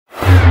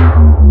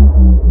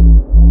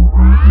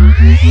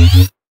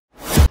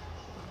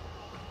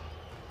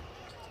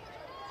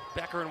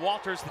Becker and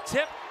Walters the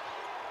tip.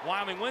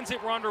 Wyoming wins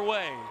it. We're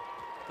underway.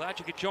 Glad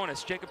you could join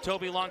us. Jacob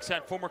Toby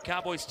alongside former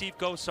Cowboy Steve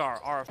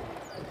Gosar.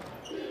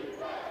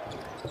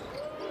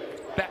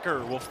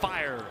 Becker will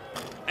fire.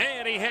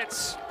 And he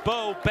hits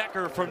Bo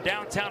Becker from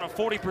downtown, a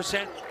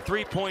 40%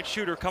 three-point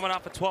shooter coming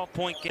off a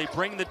 12-point game. They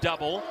bring the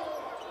double.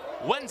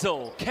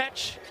 Wenzel,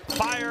 catch,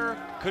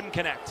 fire, couldn't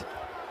connect.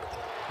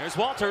 Here's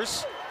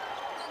Walters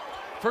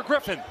for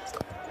Griffin.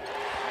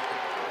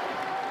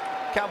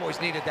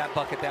 Cowboys needed that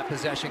bucket, that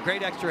possession.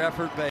 Great extra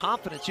effort, but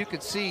confidence you can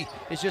see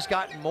has just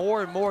gotten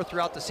more and more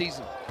throughout the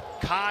season.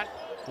 Caught,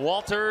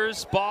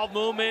 Walters, ball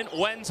movement,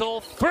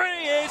 Wenzel,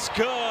 three is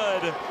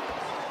good.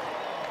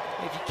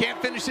 If you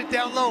can't finish it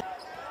down low.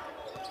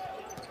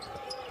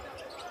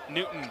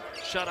 Newton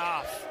shut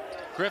off.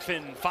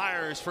 Griffin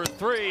fires for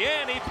three,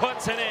 and he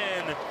puts it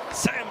in.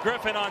 Sam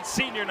Griffin on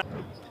senior night.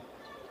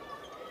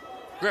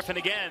 Griffin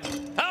again.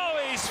 Oh,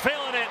 he's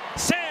feeling it.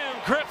 Sam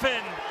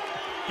Griffin,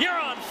 you're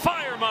on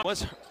fire, Mom.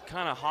 Was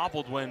kind of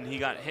hobbled when he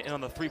got hit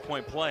on the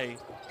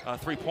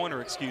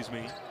three-pointer,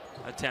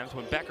 attempt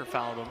when Becker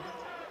fouled him.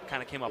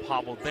 Kind of came up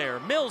hobbled there.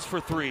 Mills for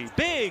three,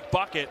 big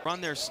bucket.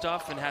 Run their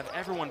stuff and have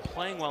everyone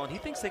playing well, and he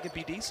thinks they could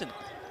be decent.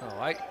 Oh,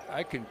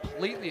 I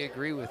completely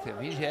agree with him.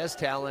 He has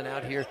talent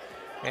out here,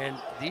 and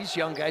these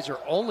young guys are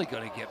only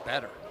going to get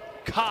better.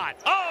 Caught.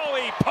 Oh,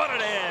 he put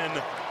it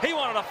in. He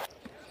wanted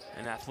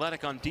an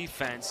athletic on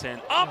defense,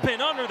 and up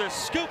and under the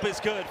scoop is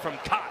good from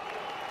Cott.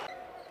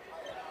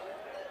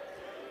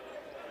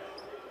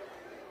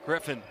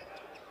 Griffin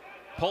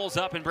pulls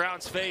up in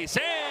Brown's face,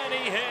 and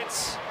he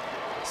hits.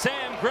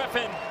 Sam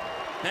Griffin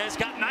has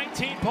got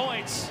 19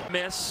 points.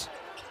 Miss.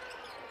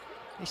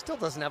 He still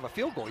doesn't have a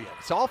field goal yet.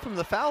 It's all from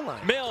the foul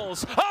line.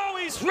 Mills. Oh,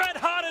 he's red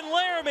hot in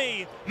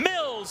Laramie.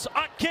 Mills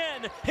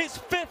again. His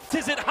fifth.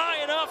 Is it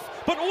high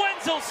enough? But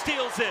Wenzel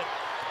steals it.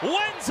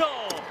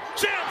 Wenzel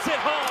jams it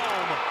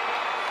home.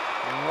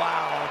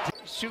 Wow.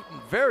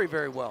 Shooting very,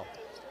 very well.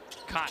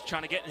 Cott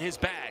trying to get in his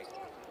bag.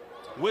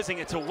 Whizzing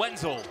it to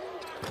Wenzel.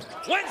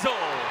 Wenzel!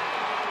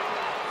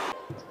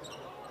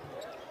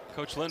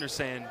 Coach Linder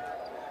saying,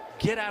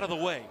 get out of the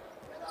way.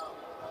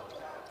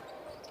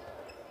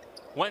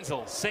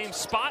 Wenzel, same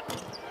spot,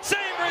 same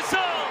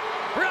result!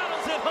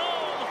 Rattles it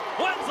home!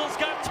 Wenzel's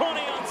got 20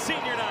 on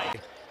senior night.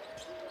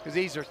 Because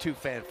these are two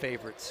fan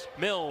favorites.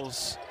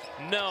 Mills,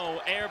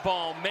 no, air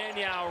ball,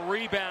 Manyao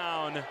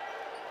rebound.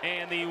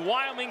 And the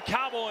Wyoming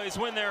Cowboys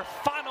win their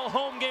final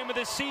home game of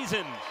this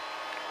season.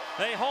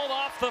 They hold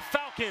off the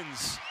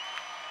Falcons.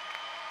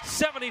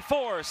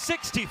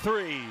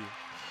 74-63.